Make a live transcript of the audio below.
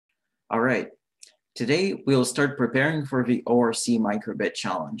All right, today we'll start preparing for the ORC microbit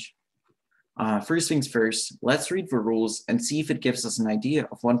challenge. First things first, let's read the rules and see if it gives us an idea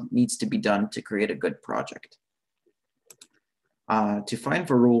of what needs to be done to create a good project. To find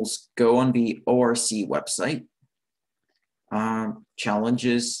the rules, go on the ORC website,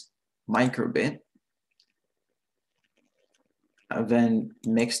 challenges, microbit, then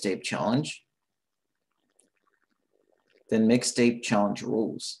mixtape challenge, then mixtape challenge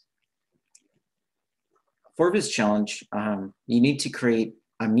rules. For this challenge, you need to create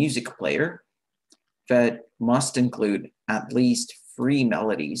a music player that must include at least 3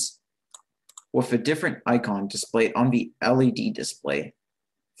 melodies with a different icon displayed on the LED display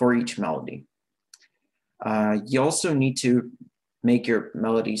for each melody. You also need to make your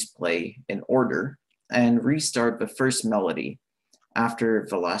melodies play in order and restart the first melody after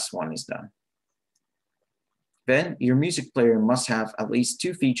the last one is done. Then your music player must have at least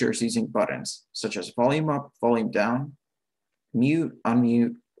 2 features using buttons, such as volume up, volume down, mute,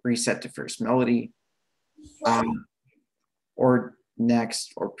 unmute, reset to first melody, or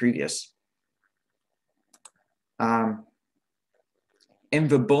next or previous. In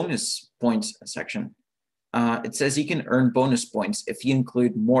the bonus points section, it says you can earn bonus points if you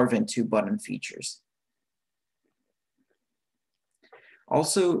include more than 2 button features.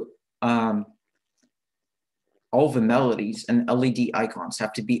 Also, all the melodies and LED icons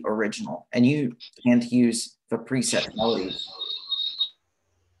have to be original, and you can't use the preset melodies.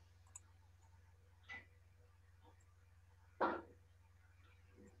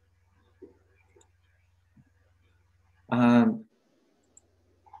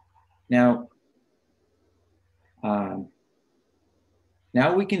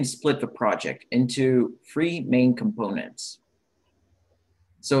 Now we can split the project into 3 main components.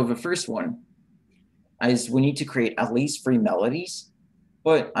 So the first one is we need to create at least 3 melodies,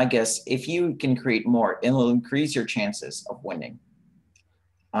 but I guess if you can create more, it'll increase your chances of winning.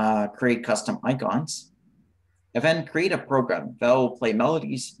 Create custom icons, and then create a program that will play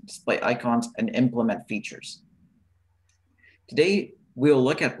melodies, display icons, and implement features. Today, we'll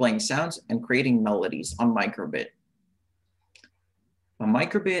look at playing sounds and creating melodies on microbit. A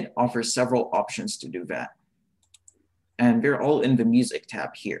microbit offers several options to do that, and they're all in the music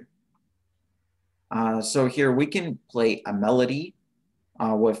tab here. So here we can play a melody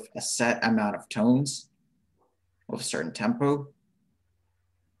with a set amount of tones with a certain tempo.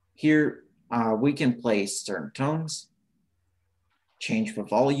 Here we can play certain tones, change the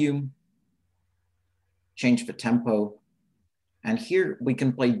volume, change the tempo, and here we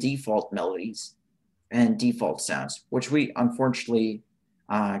can play default melodies and default sounds, which we unfortunately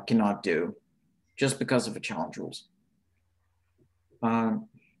cannot do just because of the challenge rules.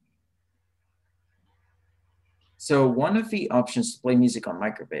 So one of the options to play music on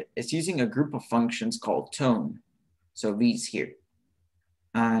microbit is using a group of functions called tone. So these here.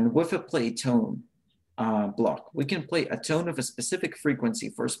 And with a play tone block, we can play a tone of a specific frequency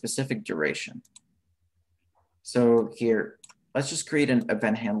for a specific duration. So here, let's just create an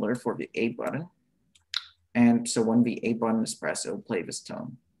event handler for the A button. And so when the A button is pressed, it'll play this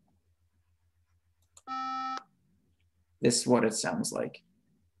tone. This is what it sounds like.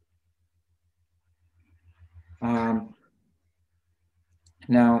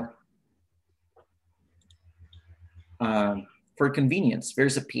 For convenience,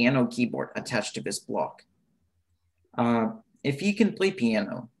 there's a piano keyboard attached to this block. If you can play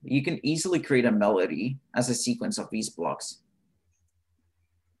piano, you can easily create a melody as a sequence of these blocks.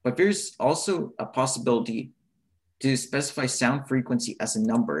 But there's also a possibility to specify sound frequency as a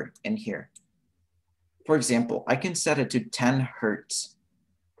number in here. For example, I can set it to 10 Hertz.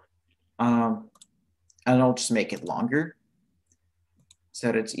 And I'll just make it longer so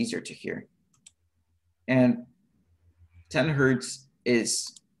that it's easier to hear. And 10 Hertz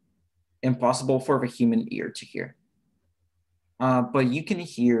is impossible for the human ear to hear. But you can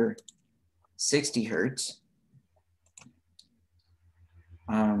hear 60 Hertz.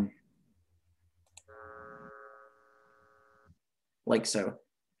 Like so.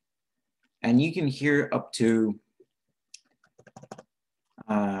 And you can hear up to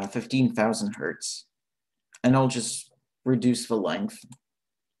 15,000 Hertz. And I'll just reduce the length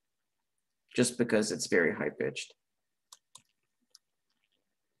just because it's very high pitched.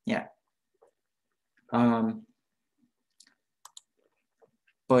 Yeah.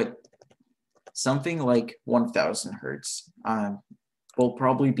 But something like 1,000 Hertz will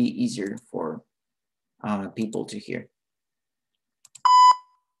probably be easier for people to hear.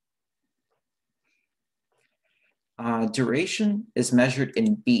 Duration is measured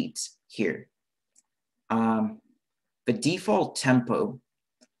in beats here. The default tempo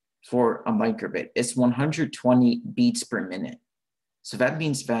for a microbit is 120 beats per minute. So that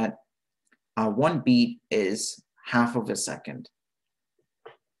means that 1 beat is half of a second.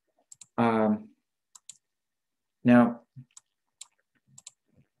 Now,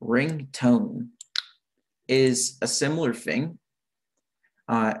 ringtone is a similar thing,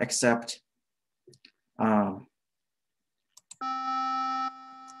 except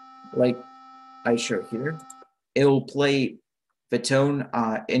like I show here, it will play the tone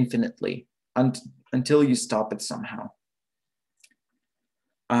infinitely until you stop it somehow.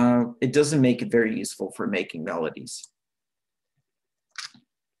 It doesn't make it very useful for making melodies.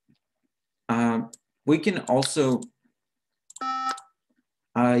 We can also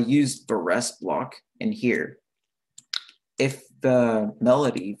use the rest block in here if the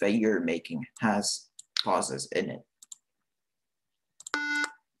melody that you're making has pauses in it.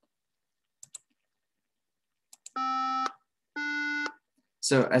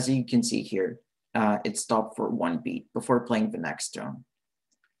 So as you can see here, it stopped for 1 beat before playing the next tone.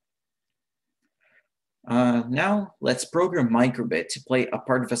 Now let's program microbit to play a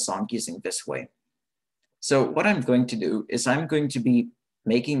part of a song using this way. So what I'm going to do is I'm going to be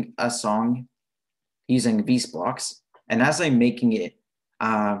making a song using these blocks. And as I'm making it,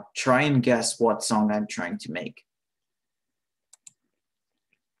 try and guess what song I'm trying to make.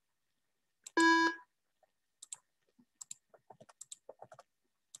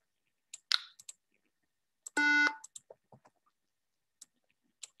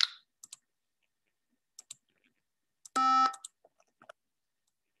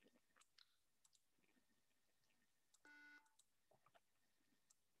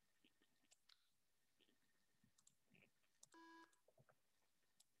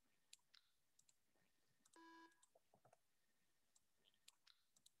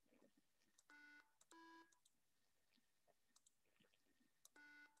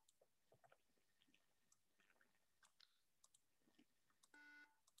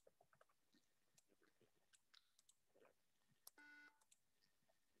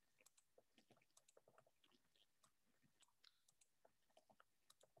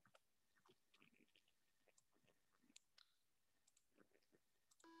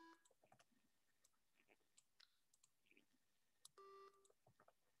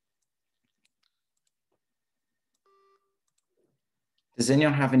 Does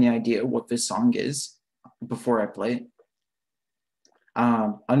anyone have any idea what this song is before I play it?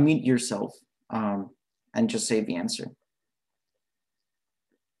 Unmute yourself and just say the answer.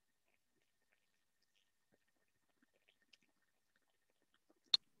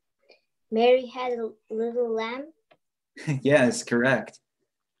 Mary had a little lamb. Yes, correct.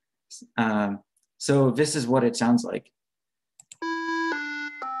 So this is what it sounds like.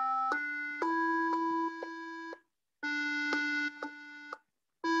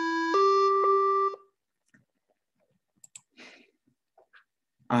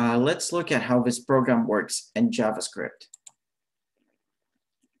 Let's look at how this program works in JavaScript.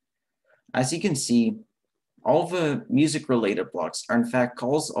 As you can see, all the music-related blocks are in fact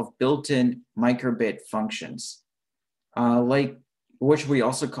calls of built-in microbit functions, which we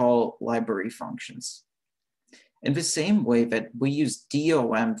also call library functions. In the same way that we use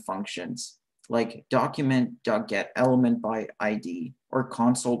DOM functions like document.getElementById or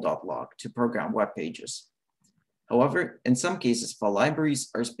console.log to program web pages. However, in some cases, the libraries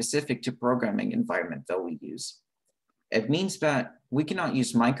are specific to programming environment that we use. It means that we cannot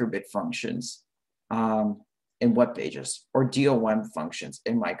use microbit functions in web pages or DOM functions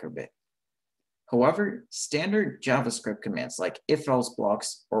in microbit. However, standard JavaScript commands like if-else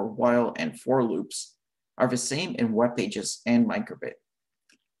blocks or while and for loops are the same in web pages and microbit.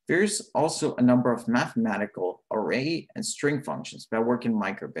 There's also a number of mathematical array and string functions that work in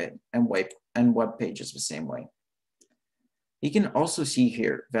microbit and web pages the same way. You can also see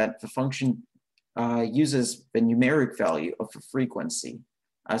here that the function uses the numeric value of a frequency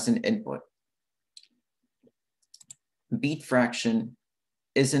as an input. Beat fraction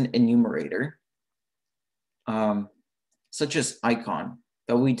is an enumerator, such as icon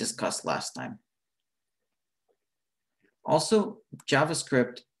that we discussed last time. Also,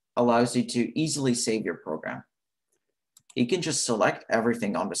 JavaScript allows you to easily save your program. You can just select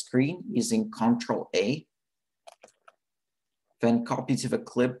everything on the screen using Ctrl-A, then copy to the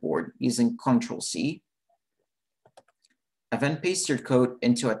clipboard using Ctrl-C, and then paste your code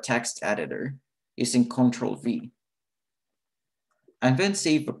into a text editor using Ctrl-V, and then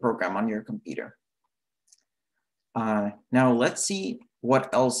save the program on your computer. Now let's see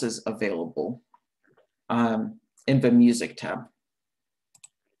what else is available in the Music tab.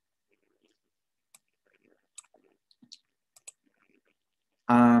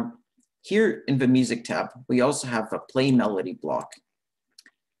 Here in the music tab, we also have a play melody block,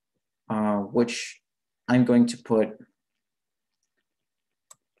 which I'm going to put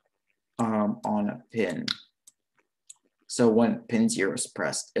on a pin. So when pin 0 is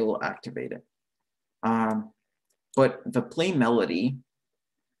pressed, it will activate it. But the play melody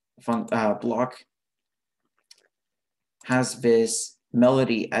block has this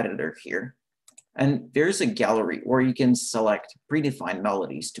melody editor here. And there's a gallery where you can select predefined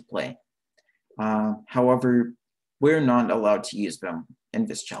melodies to play. However, we're not allowed to use them in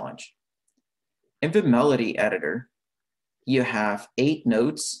this challenge. In the melody editor, you have 8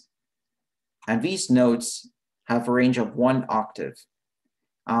 notes, and these notes have a range of 1 octave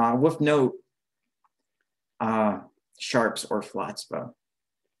with no sharps or flats though.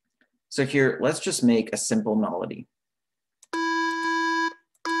 So here, let's just make a simple melody.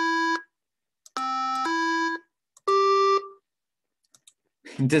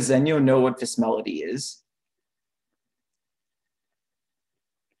 Does anyone know what this melody is?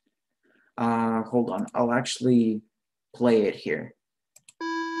 Hold on, I'll actually play it here.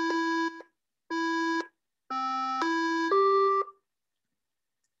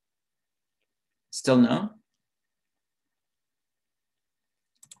 Still no?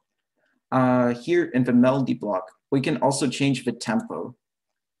 Here in the melody block, we can also change the tempo.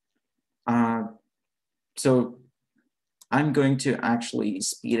 So I'm going to actually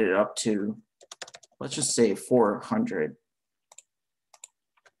speed it up to, let's just say 400.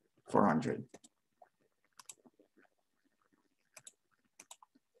 400.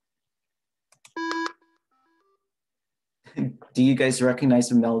 Do you guys recognize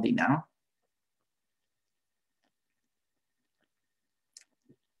the melody now?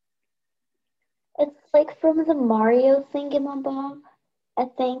 It's like from the Mario thingamabob, I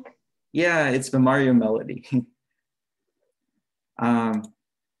think. Yeah, it's the Mario melody.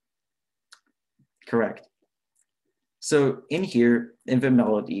 Correct. So in here, in the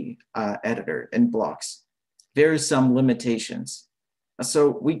melody editor in blocks, there are some limitations.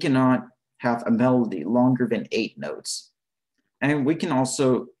 So we cannot have a melody longer than 8 notes. And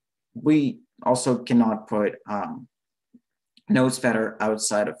we also cannot put notes that are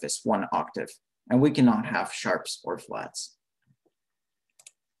outside of this 1 octave. And we cannot have sharps or flats.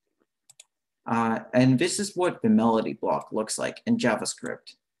 And this is what the melody block looks like in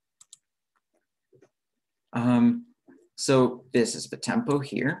JavaScript. So this is the tempo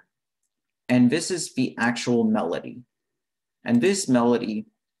here, and this is the actual melody. And this melody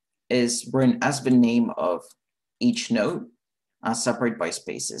is written as the name of each note, separated by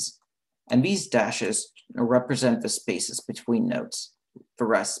spaces. And these dashes represent the spaces between notes, the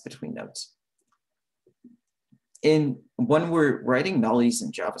rest between notes. When we're writing melodies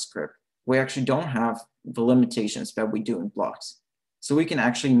in JavaScript, we actually don't have the limitations that we do in blocks. So we can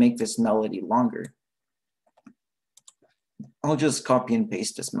actually make this melody longer. I'll just copy and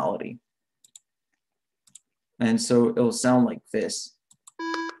paste this melody. And so it'll sound like this.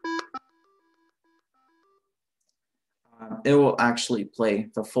 It will actually play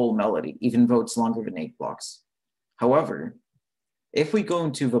the full melody, even though it's longer than 8 blocks. However, if we go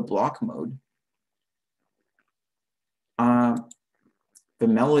into the block mode, the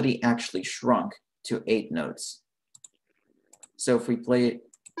melody actually shrunk to 8 notes. So if we play it,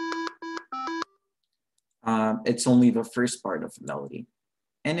 it's only the first part of the melody.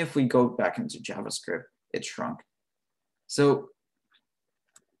 And if we go back into JavaScript, it shrunk. So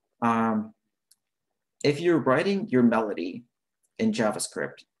if you're writing your melody in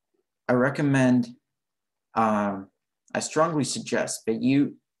JavaScript, I recommend, I strongly suggest that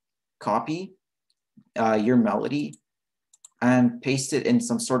you copy your melody and paste it in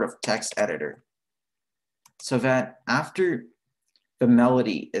some sort of text editor so that after the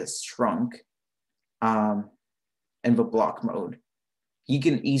melody is shrunk in the block mode, you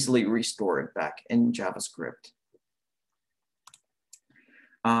can easily restore it back in JavaScript.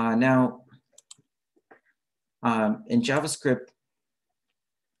 Now, in JavaScript,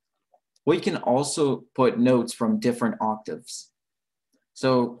 we can also put notes from different octaves.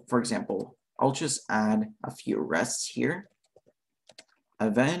 So for example, I'll just add a few rests here.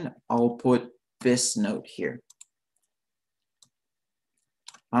 And then I'll put this note here.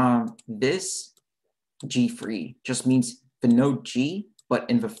 This G3 just means the note G, but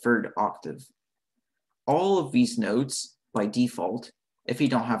in the 3rd octave. All of these notes, by default, if you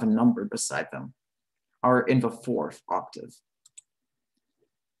don't have a number beside them, are in the 4th octave.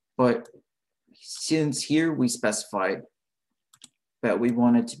 But since here we specified that we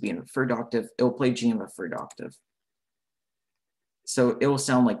want it to be in the 3rd octave, it will play G in the 3rd octave. So it will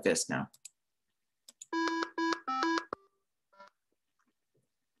sound like this now.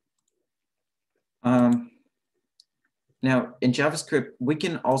 Now in JavaScript, we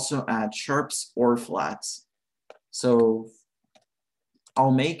can also add sharps or flats. So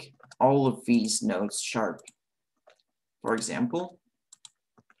I'll make all of these nodes sharp. For example,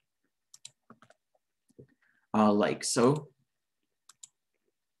 like so.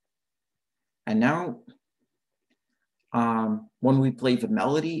 And now, when we play the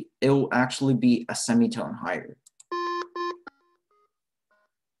melody, it will actually be a semitone higher.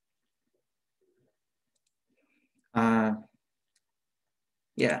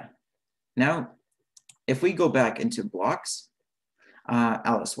 Yeah. Now, if we go back into blocks,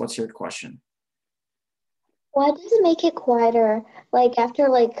 Alice, what's your question? Why does it make it quieter? Like after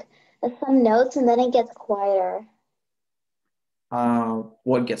like some notes and then it gets quieter.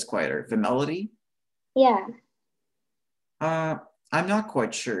 What gets quieter? The melody? Yeah. I'm not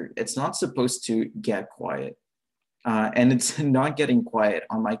quite sure. It's not supposed to get quiet. And it's not getting quiet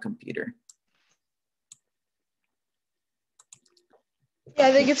on my computer. Yeah,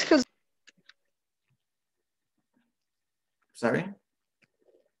 I think it's because. Sorry?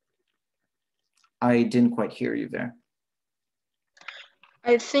 I didn't quite hear you there.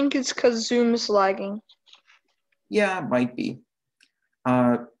 I think it's because Zoom is lagging. Yeah, might be.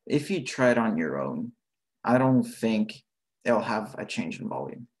 If you try it on your own, I don't think it'll have a change in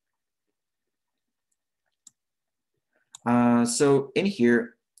volume. So in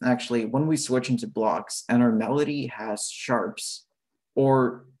here, actually, when we switch into blocks and our melody has sharps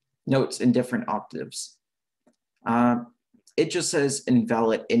or notes in different octaves, it just says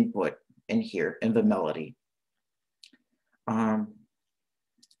invalid input in here in the melody.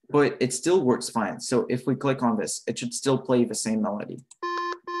 But it still works fine. So if we click on this, it should still play the same melody.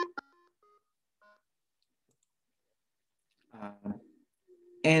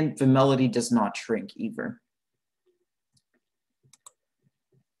 And the melody does not shrink either.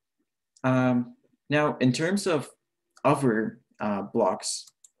 Now, in terms of other blocks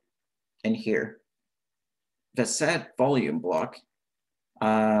in here, the set volume block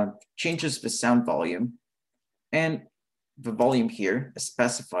changes the sound volume, and the volume here is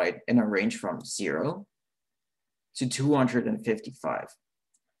specified in a range from 0 to 255.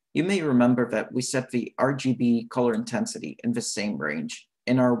 You may remember that we set the RGB color intensity in the same range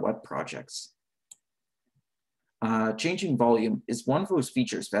in our web projects. Changing volume is one of those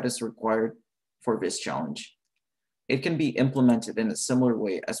features that is required for this challenge. It can be implemented in a similar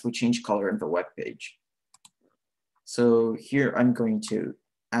way as we change color in the web page. So here I'm going to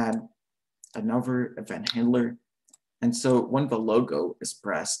add another event handler. And so when the logo is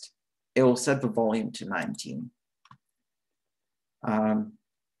pressed, it will set the volume to 19.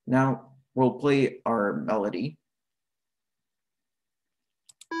 Now we'll play our melody.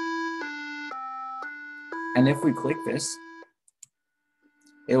 And if we click this,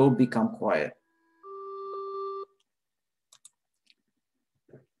 it will become quiet.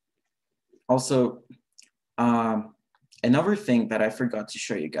 Also, another thing that I forgot to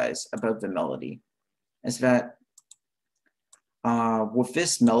show you guys about the melody is that with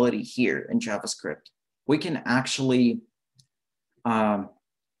this melody here in JavaScript, we can actually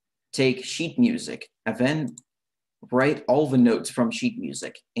take sheet music and then write all the notes from sheet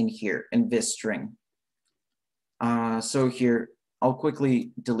music in here in this string. So here, I'll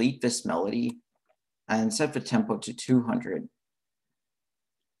quickly delete this melody and set the tempo to 200.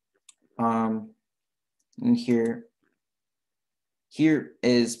 And here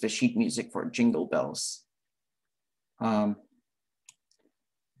is the sheet music for Jingle Bells. Do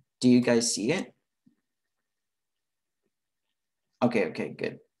you guys see it? Okay,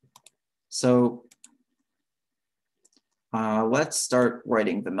 good. So let's start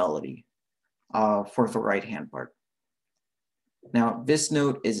writing the melody for the right-hand part. Now, this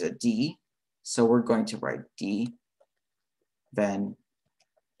note is a D, so we're going to write D, then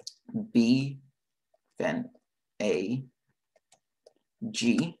B, then A,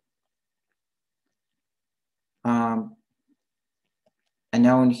 G. And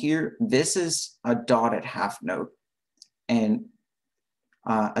now in here, this is a dotted half note. And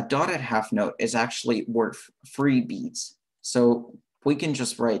a dotted half note is actually worth 3 beats. So we can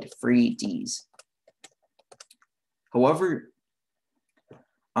just write 3 Ds. However,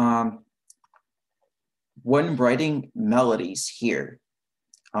 when writing melodies here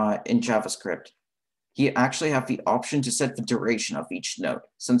in JavaScript, you actually have the option to set the duration of each note.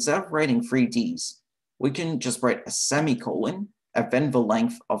 So instead of writing 3 Ds, we can just write a semicolon and then the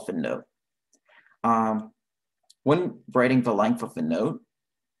length of the note. When writing the length of the note,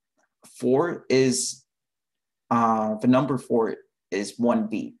 4 is, the number 4 is 1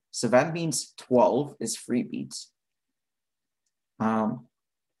 beat. So that means 12 is 3 beats. Now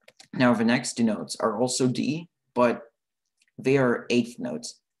Now the next two notes are also D, but they are eighth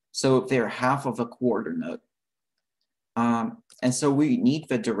notes. So they're half of a quarter note. And so we need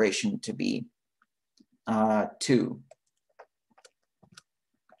the duration to be 2.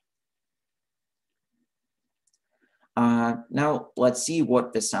 Now let's see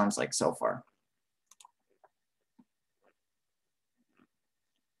what this sounds like so far.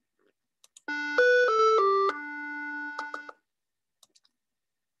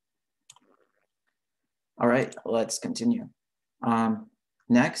 All right, let's continue.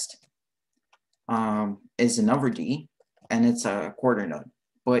 Next is another D, and it's a quarter note.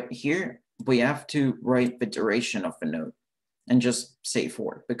 But here we have to write the duration of the note and just say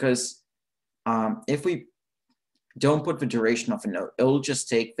 4, because if we don't put the duration of a note, it'll just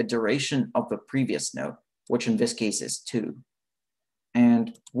take the duration of the previous note, which in this case is 2.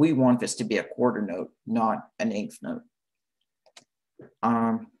 And we want this to be a quarter note, not an eighth note.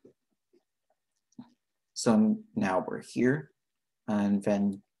 So now we're here, and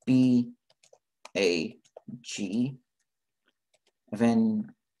then B, A, G,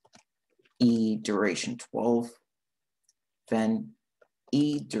 then E duration 12, then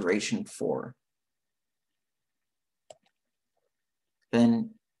E duration 4, then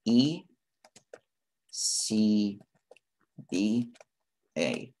E, C, B,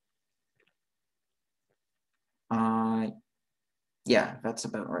 A. Yeah, that's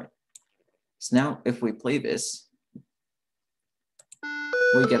about right. So now if we play this,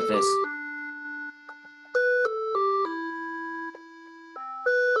 we get this.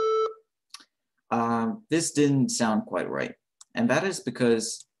 This didn't sound quite right. And that is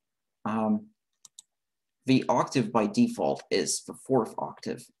because the octave by default is the 4th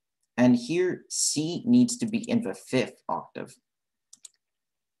octave. And here C needs to be in the 5th octave.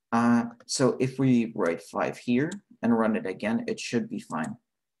 So if we write 5 here and run it again, it should be fine.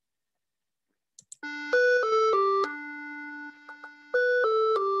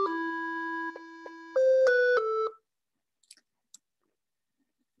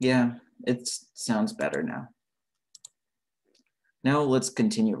 Yeah, it sounds better now. Now let's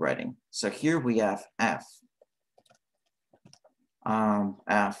continue writing. So here we have F.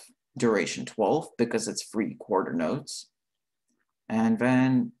 F duration 12 because it's 3 quarter notes. And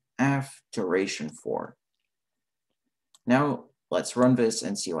then F duration 4. Now let's run this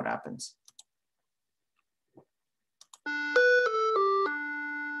and see what happens.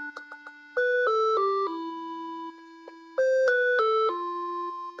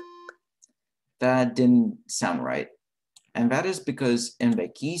 That didn't sound right. And that is because in the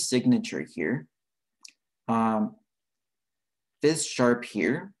key signature here, this sharp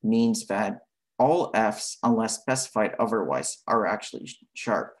here means that all Fs, unless specified otherwise, are actually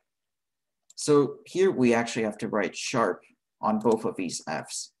sharp. So here we actually have to write sharp on both of these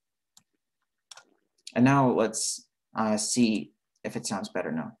Fs. And now let's see if it sounds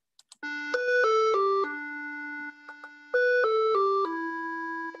better now.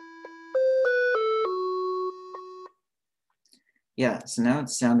 Yeah, so now it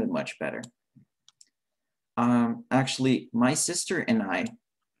sounded much better. Actually, my sister and I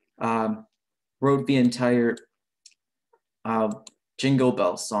wrote the entire Jingle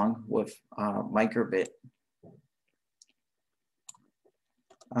Bell song with microbit.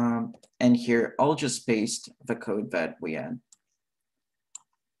 And here, I'll just paste the code that we had.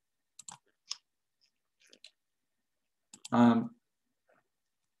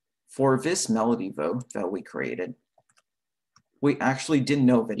 For this melody, though, that we created, we actually didn't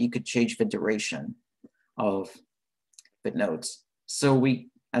know that you could change the duration of the notes. So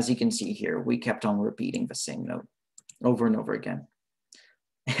we, as you can see here, we kept on repeating the same note over and over again.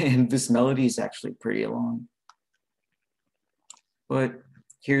 And this melody is actually pretty long. But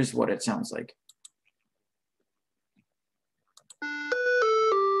here's what it sounds like.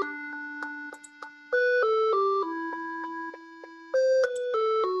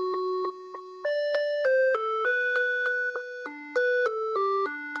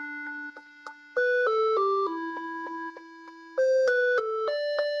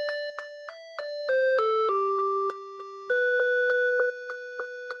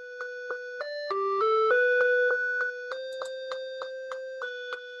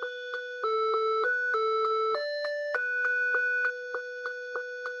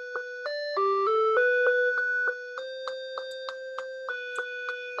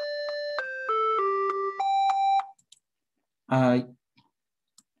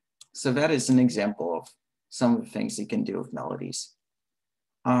 So that is an example of some of the things you can do with melodies.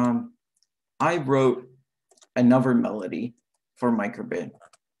 I wrote another melody for microbit,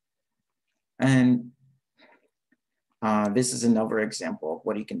 and This is another example of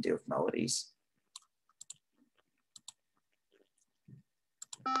what you can do with melodies.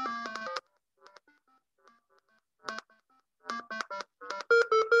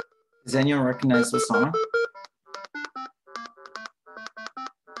 Does anyone recognize this song?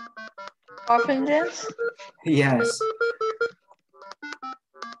 Coffin dance? Yes.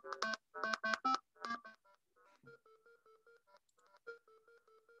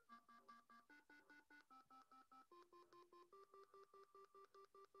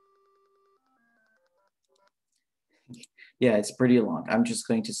 Yeah, it's pretty long. I'm just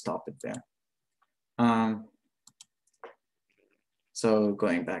going to stop it there. So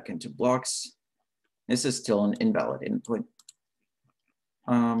going back into blocks, this is still an invalid input.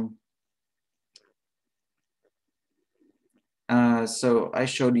 So I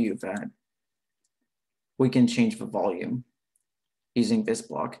showed you that we can change the volume using this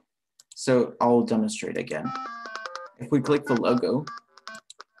block. So I'll demonstrate again. If we click the logo,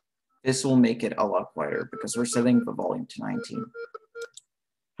 this will make it a lot quieter because we're setting the volume to 19.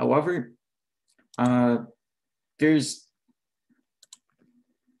 However, there's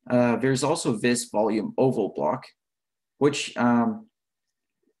also this volume oval block, which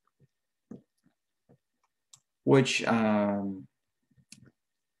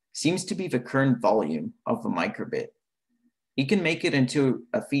seems to be the current volume of the microbit. You can make it into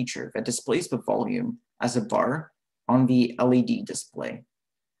a feature that displays the volume as a bar on the LED display.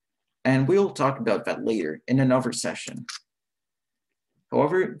 And we'll talk about that later in another session.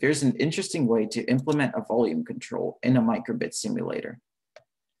 However, there's an interesting way to implement a volume control in a microbit simulator.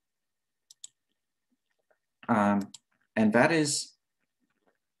 And that is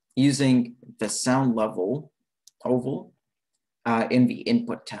using the sound level oval in the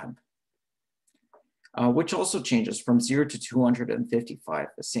input tab, which also changes from 0 to 255,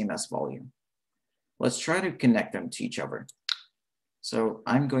 the same as volume. Let's try to connect them to each other. So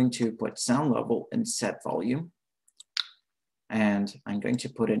I'm going to put sound level in set volume, and I'm going to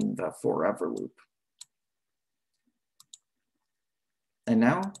put in the forever loop. And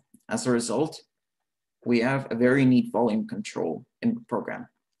now, as a result, we have a very neat volume control in the program,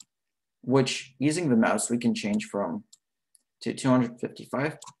 which using the mouse, we can change from to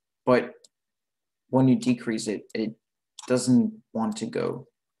 255, but when you decrease it, it doesn't want to go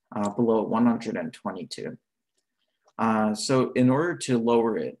below 122. So in order to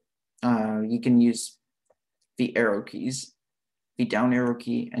lower it, you can use the arrow keys, the down arrow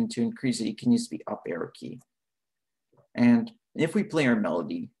key, and to increase it, you can use the up arrow key. And if we play our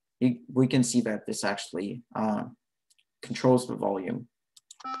melody, we can see that this actually controls the volume.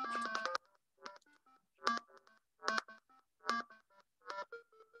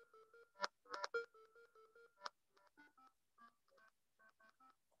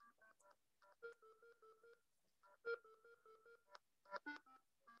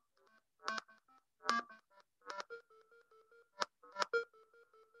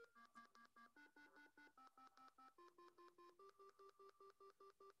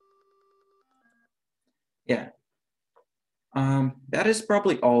 Yeah, that is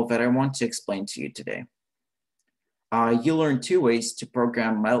probably all that I want to explain to you today. You learned 2 ways to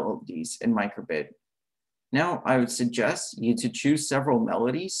program melodies in microbit. Now, I would suggest you to choose several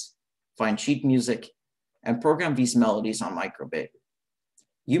melodies, find sheet music, and program these melodies on microbit.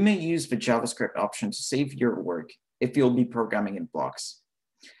 You may use the JavaScript option to save your work if you'll be programming in blocks.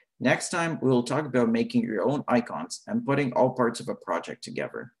 Next time, we will talk about making your own icons and putting all parts of a project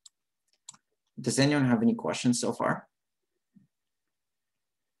together. Does anyone have any questions so far?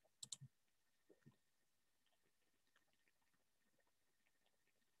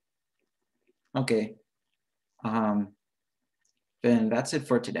 Okay, then that's it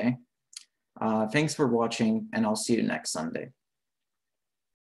for today. Thanks for watching, and I'll see you next Sunday.